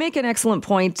 You make an excellent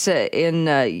point in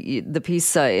the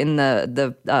piece in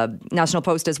the National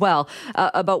Post as well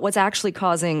about what's actually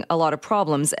causing a lot of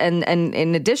problems. And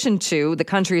in addition to the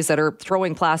countries that are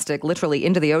throwing plastic literally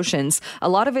into the oceans, a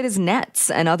lot of it is nets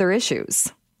and other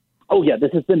issues. Oh, yeah,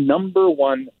 this is the number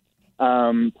one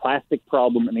plastic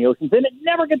problem in the oceans, and it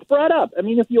never gets brought up. I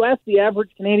mean, if you ask the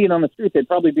average Canadian on the street, they'd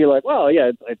probably be like, well,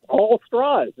 yeah, it's all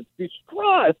straws. It's these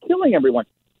straws killing everyone.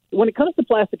 when it comes to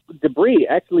plastic debris,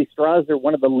 actually straws are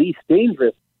one of the least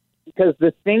dangerous because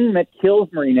the thing that kills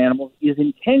marine animals is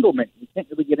entanglement. You can't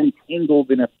really get entangled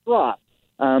in a straw.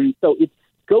 So it's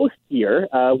ghost gear,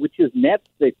 which is nets.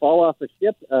 They fall off a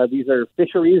ship. These are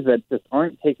fisheries that just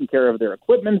aren't taking care of their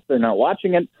equipment. They're not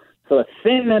watching it. So a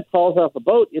thin net falls off a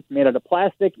boat. It's made out of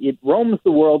plastic. It roams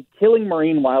the world, killing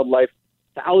marine wildlife,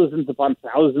 thousands upon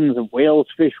thousands of whales,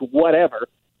 fish, whatever,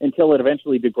 until it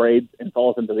eventually degrades and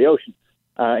falls into the ocean,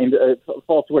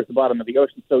 falls towards the bottom of the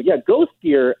ocean. So, yeah, ghost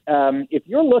gear, if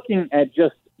you're looking at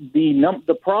just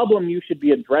the problem you should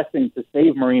be addressing to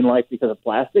save marine life because of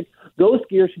plastic, ghost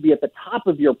gear should be at the top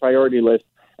of your priority list.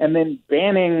 And then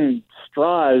banning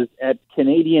straws at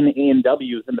Canadian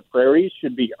A&Ws in the prairies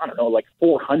should be, I don't know, like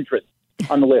 400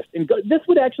 on the list. And this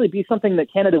would actually be something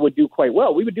that Canada would do quite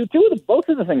well. We would do both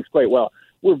of the things quite well.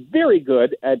 We're very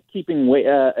good at keeping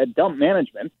at dump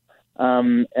management.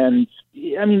 And,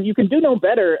 I mean, you can do no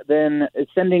better than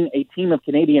sending a team of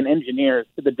Canadian engineers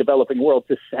to the developing world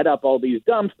to set up all these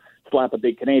dumps, slap a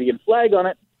big Canadian flag on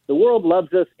it. The world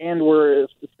loves us, and we're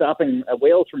stopping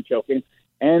whales from choking.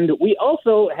 And we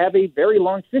also have a very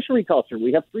long fishery culture.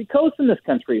 We have 3 coasts in this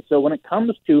country. So when it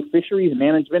comes to fisheries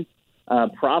management,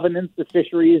 provenance of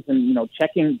fisheries, and, you know,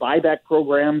 checking buyback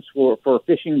programs for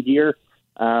fishing gear,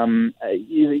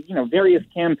 various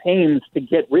campaigns to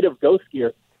get rid of ghost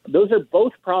gear, those are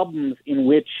both problems in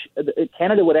which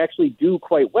Canada would actually do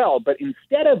quite well. But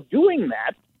instead of doing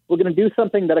that, we're going to do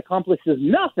something that accomplishes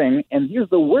nothing. And here's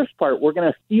the worst part. We're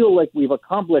going to feel like we've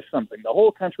accomplished something. The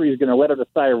whole country is going to let out a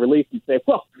sigh of relief and say,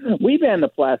 well, we banned the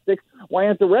plastics. Why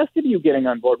aren't the rest of you getting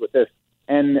on board with this?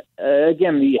 And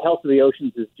again, the health of the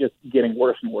oceans is just getting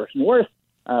worse and worse and worse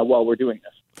while we're doing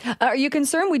this. Are you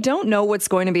concerned? We don't know what's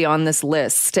going to be on this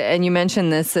list. And you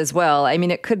mentioned this as well. I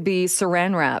mean, it could be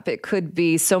saran wrap. It could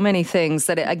be so many things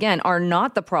that, again, are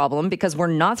not the problem because we're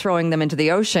not throwing them into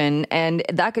the ocean. And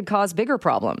that could cause bigger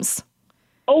problems.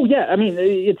 Oh, yeah. I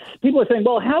mean, people are saying,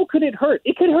 well, how could it hurt?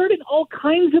 It could hurt in all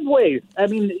kinds of ways. I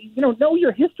mean, know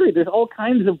your history. There's all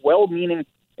kinds of well-meaning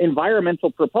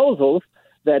environmental proposals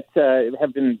that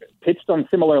have been pitched on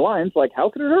similar lines, like how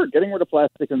could it hurt? Getting rid of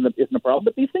plastic isn't a problem,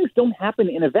 but these things don't happen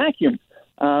in a vacuum.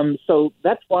 So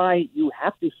that's why you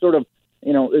have to sort of,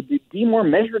 be more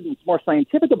measured and more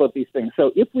scientific about these things.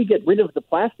 So if we get rid of the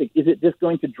plastic, is it just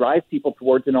going to drive people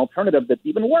towards an alternative that's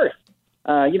even worse?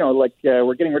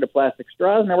 We're getting rid of plastic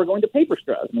straws, now we're going to paper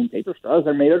straws. I mean, paper straws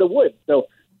are made out of wood. So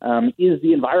is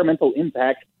the environmental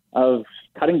impact of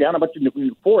cutting down a bunch of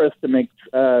forests to make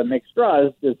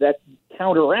straws, does that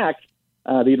counteract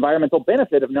the environmental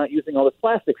benefit of not using all this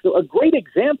plastic? So a great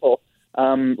example,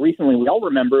 recently we all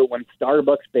remember when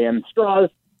Starbucks banned straws,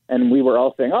 and we were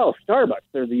all saying, oh, Starbucks,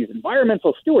 they're these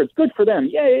environmental stewards, good for them,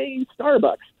 yay,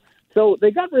 Starbucks. So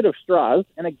they got rid of straws,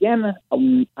 and again,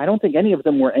 I don't think any of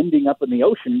them were ending up in the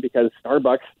ocean because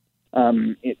Starbucks,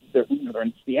 they're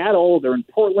in Seattle, they're in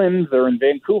Portland, they're in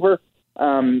Vancouver.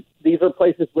 These are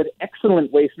places with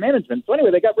excellent waste management. So anyway,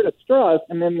 they got rid of straws,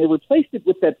 and then they replaced it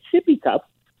with that sippy cup,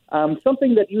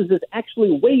 something that uses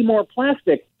actually way more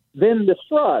plastic than the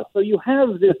straws. So you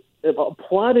have this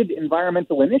applauded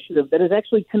environmental initiative that is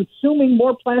actually consuming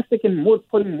more plastic and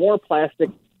putting more plastic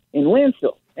in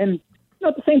landfill. And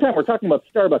at the same time, we're talking about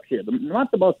Starbucks here, not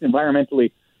the most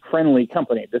environmentally friendly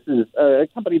company. This is a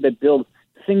company that builds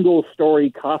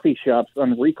single-story coffee shops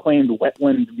on reclaimed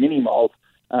wetland mini-malls,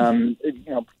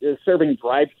 serving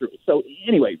drive-throughs. So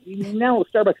anyway, now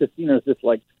Starbucks is seen as this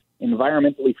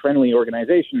environmentally friendly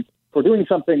organization for doing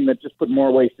something that just put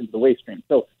more waste into the waste stream.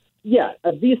 So yeah,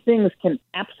 these things can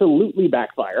absolutely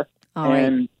backfire.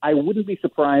 And I wouldn't be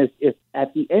surprised if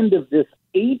at the end of this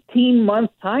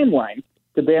 18-month timeline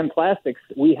to ban plastics,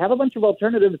 we have a bunch of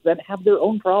alternatives that have their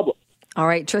own problems. All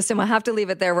right, Tristan, we'll have to leave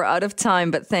it there. We're out of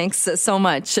time, but thanks so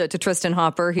much to Tristan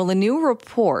Hopper. Well, a new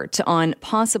report on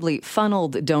possibly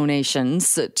funneled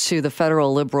donations to the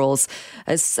federal Liberals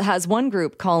has one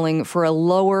group calling for a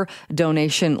lower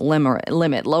donation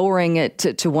limit, lowering it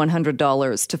to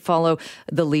 $100 to follow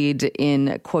the lead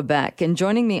in Quebec. And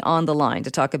joining me on the line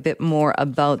to talk a bit more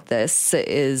about this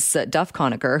is Duff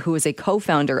Conacher, who is a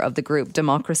co-founder of the group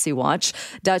Democracy Watch.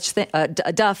 Duff,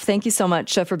 thank you so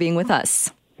much for being with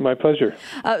us. My pleasure.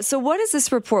 So what is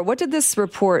this report? What did this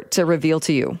report reveal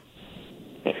to you?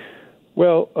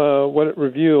 Well, what it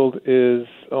revealed is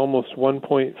almost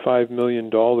 $1.5 million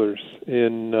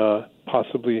in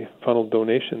possibly funneled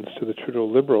donations to the Trudeau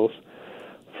Liberals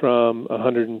from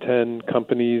 110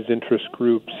 companies, interest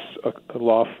groups,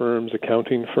 law firms,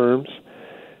 accounting firms.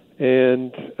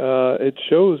 And it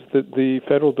shows that the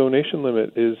federal donation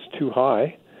limit is too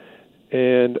high.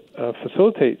 and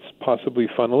facilitates possibly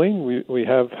funneling. We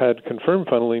have had confirmed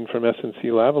funneling from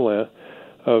SNC-Lavalin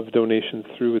of donations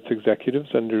through its executives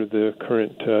under the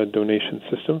current donation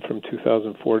system from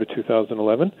 2004 to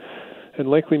 2011. And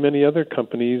likely many other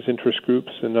companies, interest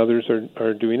groups, and others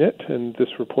are doing it. And this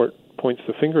report points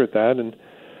the finger at that and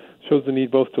shows the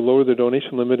need both to lower the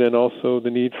donation limit and also the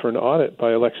need for an audit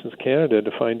by Elections Canada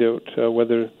to find out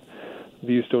whether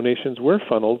these donations were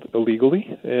funneled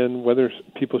illegally and whether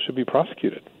people should be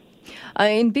prosecuted.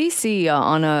 In BC,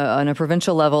 on a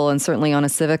provincial level and certainly on a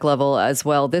civic level as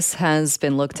well, this has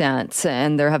been looked at,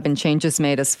 and there have been changes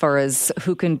made as far as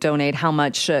who can donate, how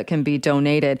much can be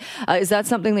donated. Is that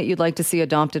something that you'd like to see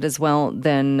adopted as well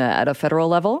then at a federal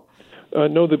level?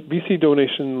 No, the BC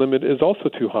donation limit is also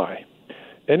too high.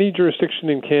 Any jurisdiction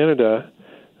in Canada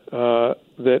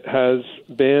that has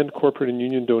banned corporate and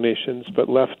union donations but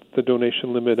left the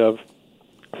donation limit of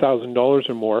 $1,000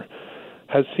 or more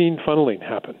has seen funneling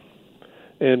happen.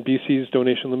 And BC's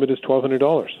donation limit is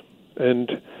 $1,200. And,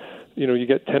 you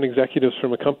get 10 executives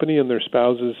from a company and their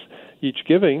spouses each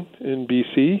giving in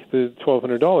BC the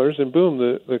 $1,200, and boom,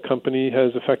 the company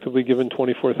has effectively given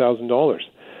 $24,000.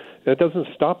 That doesn't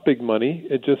stop big money.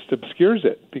 It just obscures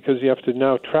it because you have to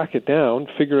now track it down,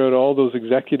 figure out all those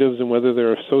executives and whether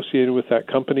they're associated with that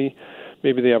company.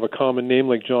 Maybe they have a common name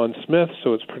like John Smith,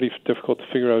 so it's pretty difficult to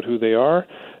figure out who they are.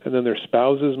 And then their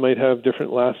spouses might have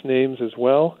different last names as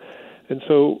well. And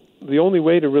so the only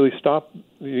way to really stop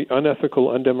the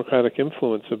unethical, undemocratic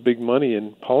influence of big money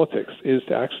in politics is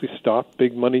to actually stop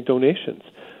big money donations.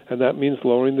 And that means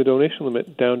lowering the donation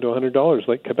limit down to $100,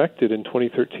 like Quebec did in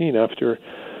 2013 after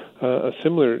a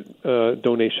similar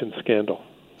donation scandal.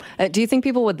 Do you think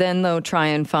people would then, though, try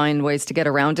and find ways to get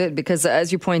around it? Because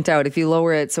as you point out, if you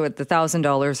lower it so at the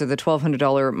 $1,000 or the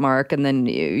 $1,200 mark, and then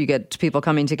you get people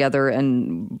coming together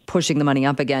and pushing the money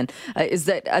up again, is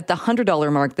that at the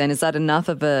 $100 mark then, is that enough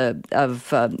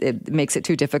it makes it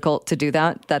too difficult to do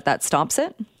that stops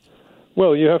it?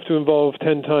 Well, you have to involve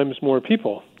 10 times more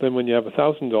people than when you have a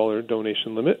 $1,000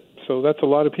 donation limit. So that's a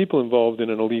lot of people involved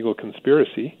in an illegal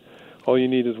conspiracy. All you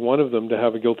need is one of them to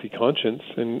have a guilty conscience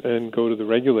and go to the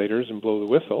regulators and blow the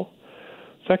whistle.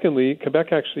 Secondly,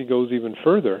 Quebec actually goes even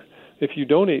further. If you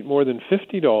donate more than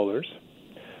 $50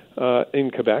 in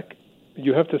Quebec,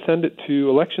 you have to send it to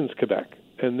Elections Quebec,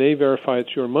 and they verify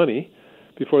it's your money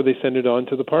before they send it on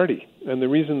to the party. And the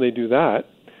reason they do that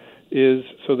is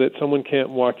so that someone can't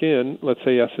walk in, let's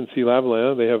say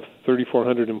SNC-Lavalin, they have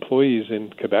 3,400 employees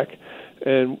in Quebec,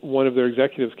 and one of their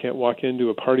executives can't walk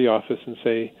into a party office and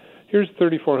say, here's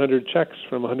 3,400 checks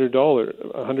from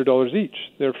 $100 each.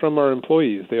 They're from our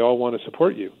employees. They all want to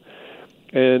support you.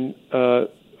 And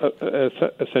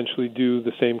essentially do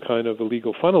the same kind of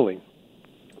illegal funneling.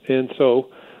 And so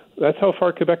that's how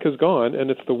far Quebec has gone,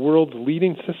 and it's the world's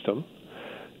leading system.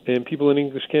 And people in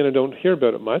English Canada don't hear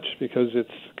about it much because it's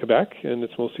Quebec, and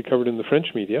it's mostly covered in the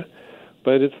French media.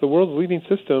 But it's the world's leading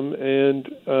system, and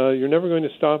you're never going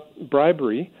to stop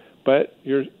bribery, but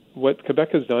what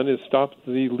Quebec has done is stop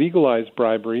the legalized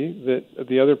bribery that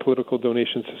the other political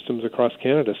donation systems across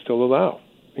Canada still allow,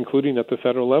 including at the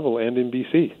federal level and in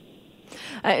BC.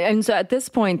 And so at this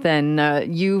point then,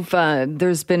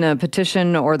 there's been a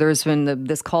petition or there's been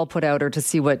this call put out or to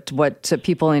see what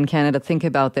people in Canada think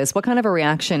about this. What kind of a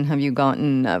reaction have you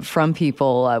gotten from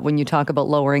people when you talk about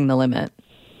lowering the limit?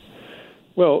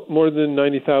 Well, more than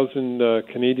 90,000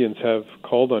 Canadians have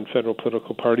called on federal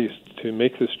political parties to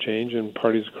make this change, and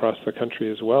parties across the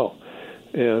country as well,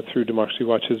 through Democracy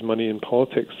Watch's Money in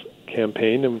Politics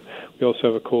campaign. And we also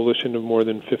have a coalition of more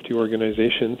than 50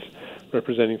 organizations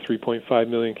representing 3.5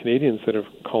 million Canadians that are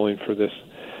calling for this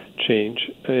change.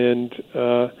 And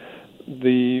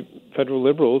the federal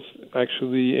Liberals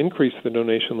actually increased the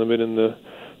donation limit in the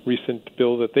recent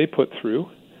bill that they put through.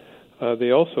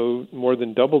 They also more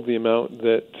than doubled the amount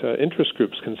that interest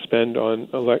groups can spend on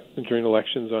during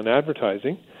elections on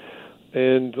advertising.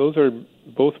 And those are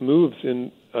both moves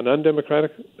in an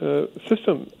undemocratic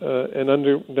system and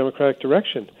under democratic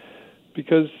direction,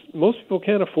 because most people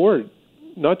can't afford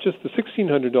not just the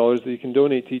 $1,600 that you can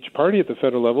donate to each party at the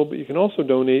federal level, but you can also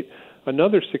donate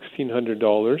another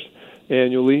 $1,600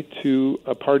 annually to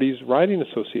a party's riding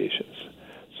associations.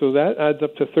 So that adds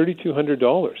up to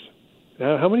 $3,200.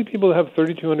 Now, how many people have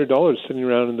 $3,200 sitting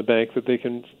around in the bank that they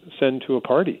can send to a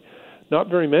party? Not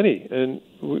very many. And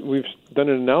we've done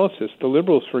an analysis. The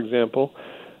Liberals, for example,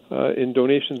 in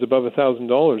donations above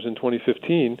 $1,000 in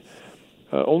 2015,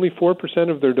 only 4%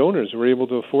 of their donors were able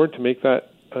to afford to make that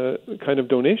kind of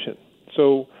donation.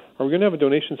 So are we going to have a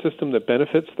donation system that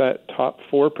benefits that top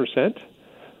 4%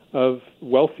 of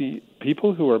wealthy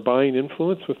people who are buying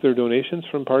influence with their donations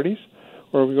from parties?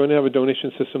 or are we going to have a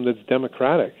donation system that's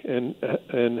democratic and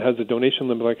has a donation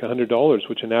limit like $100,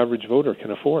 which an average voter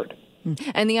can afford?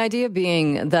 And the idea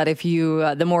being that if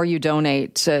you, the more you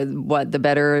donate, the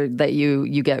better that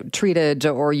you get treated,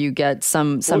 or you get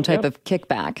some type of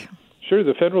kickback. Sure,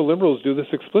 the federal Liberals do this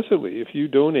explicitly. If you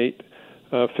donate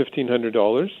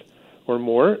 $1,500 or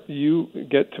more, you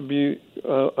get to be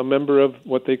a member of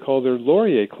what they call their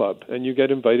Laurier Club, and you get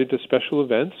invited to special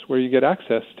events where you get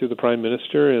access to the Prime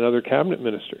Minister and other cabinet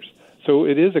ministers. So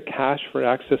it is a cash for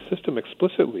access system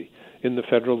explicitly in the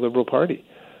federal Liberal Party.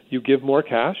 You give more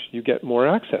cash, you get more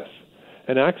access.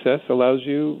 And access allows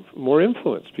you more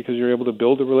influence because you're able to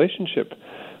build a relationship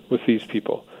with these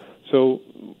people. So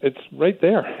it's right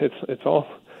there. It's all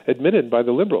admitted by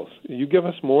the Liberals. You give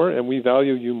us more and we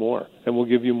value you more, and we'll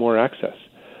give you more access.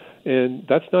 And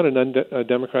that's not a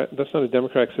democratic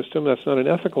system. That's not an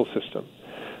ethical system.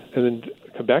 And then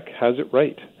Quebec has it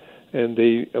right. And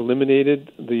they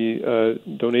eliminated the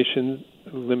donation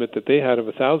limit that they had of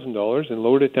 $1,000 and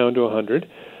lowered it down to $100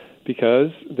 because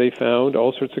they found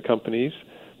all sorts of companies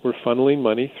were funneling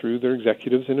money through their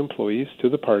executives and employees to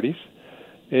the parties,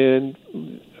 and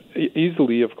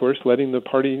easily, of course, letting the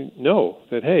party know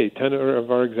that, hey, 10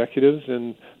 of our executives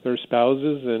and their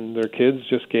spouses and their kids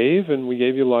just gave, and we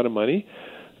gave you a lot of money.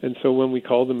 And so when we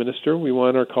call the minister, we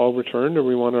want our call returned, or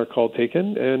we want our call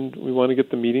taken, and we want to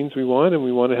get the meetings we want, and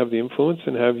we want to have the influence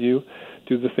and have you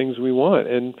do the things we want.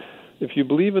 And if you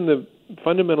believe in the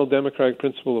fundamental democratic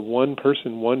principle of one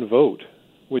person, one vote,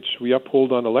 which we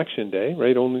uphold on election day,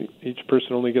 right? Each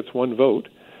person only gets one vote.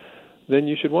 Then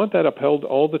you should want that upheld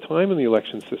all the time in the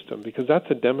election system, because that's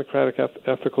a democratic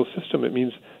ethical system. It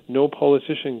means no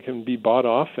politician can be bought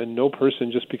off, and no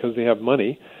person, just because they have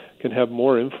money, can have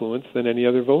more influence than any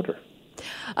other voter.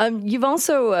 You've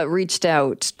also reached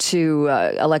out to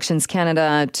Elections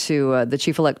Canada, to the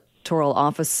chief electoral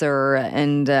officer,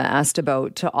 and asked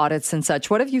about audits and such.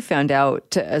 What have you found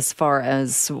out as far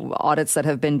as audits that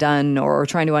have been done, or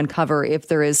trying to uncover if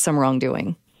there is some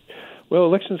wrongdoing? Well,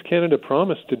 Elections Canada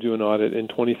promised to do an audit in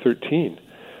 2013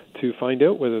 to find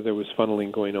out whether there was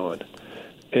funneling going on.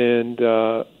 And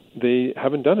they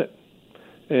haven't done it.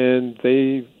 And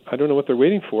I don't know what they're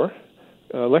waiting for.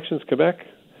 Elections Quebec,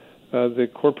 the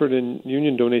corporate and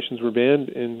union donations were banned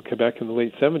in Quebec in the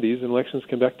late 70s, and Elections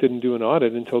Quebec didn't do an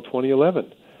audit until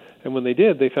 2011. And when they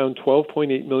did, they found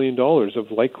 $12.8 million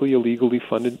of likely illegally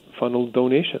funneled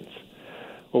donations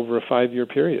over a 5-year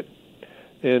period.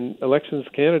 And Elections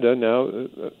Canada now,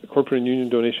 corporate and union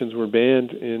donations were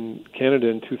banned in Canada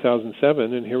in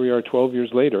 2007, and here we are 12 years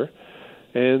later,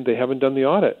 and they haven't done the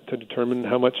audit to determine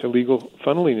how much illegal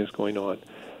funneling is going on.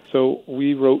 So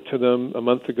we wrote to them a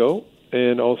month ago,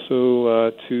 and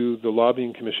also to the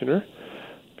lobbying commissioner,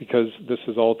 because this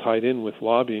is all tied in with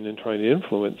lobbying and trying to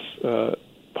influence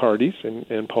parties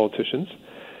and politicians.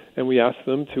 And we asked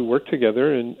them to work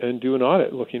together and do an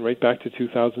audit looking right back to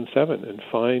 2007 and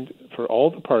find for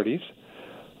all the parties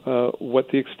what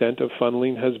the extent of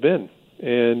funneling has been,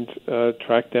 and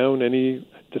track down any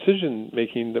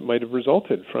decision-making that might have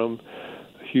resulted from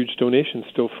huge donations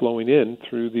still flowing in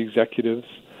through the executives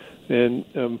and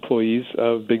employees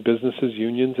of big businesses,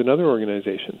 unions, and other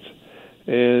organizations.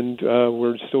 And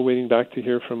we're still waiting back to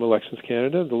hear from Elections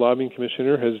Canada. The lobbying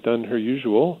commissioner has done her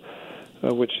usual,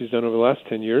 which she's done over the last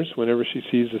 10 years. Whenever she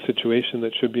sees a situation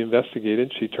that should be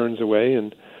investigated, she turns away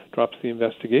and drops the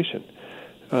investigation.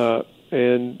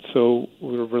 And so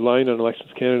we're relying on Elections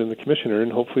Canada and the Commissioner,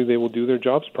 and hopefully they will do their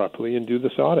jobs properly and do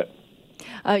this audit.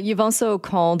 You've also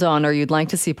called on, or you'd like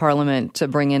to see Parliament to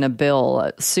bring in a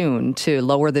bill soon to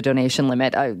lower the donation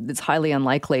limit. It's highly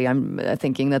unlikely, I'm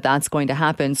thinking, that that's going to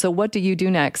happen. So what do you do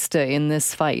next in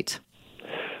this fight?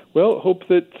 Well, hope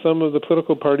that some of the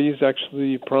political parties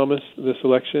actually promise this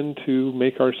election to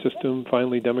make our system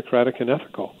finally democratic and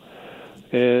ethical.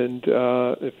 And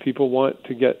if people want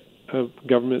to get a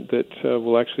government that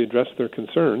will actually address their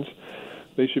concerns,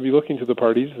 they should be looking to the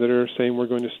parties that are saying we're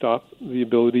going to stop the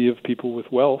ability of people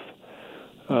with wealth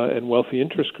and wealthy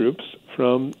interest groups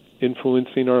from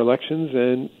influencing our elections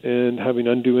and having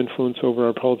undue influence over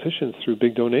our politicians through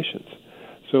big donations.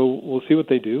 So we'll see what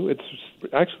they do. It's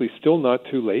actually still not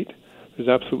too late. There's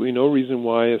absolutely no reason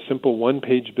why a simple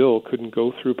one-page bill couldn't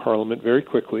go through Parliament very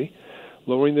quickly,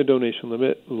 lowering the donation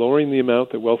limit, lowering the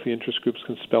amount that wealthy interest groups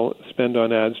can spend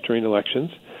on ads during elections,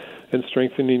 and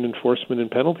strengthening enforcement and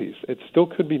penalties. It still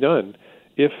could be done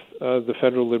if the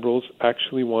federal Liberals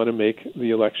actually want to make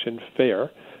the election fair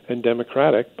and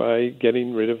democratic by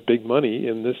getting rid of big money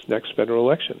in this next federal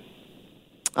election.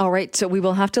 All right, so we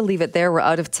will have to leave it there. We're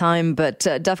out of time, but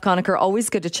Duff Conacher, always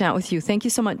good to chat with you. Thank you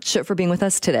so much for being with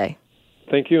us today.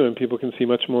 Thank you, and people can see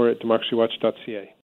much more at democracywatch.ca.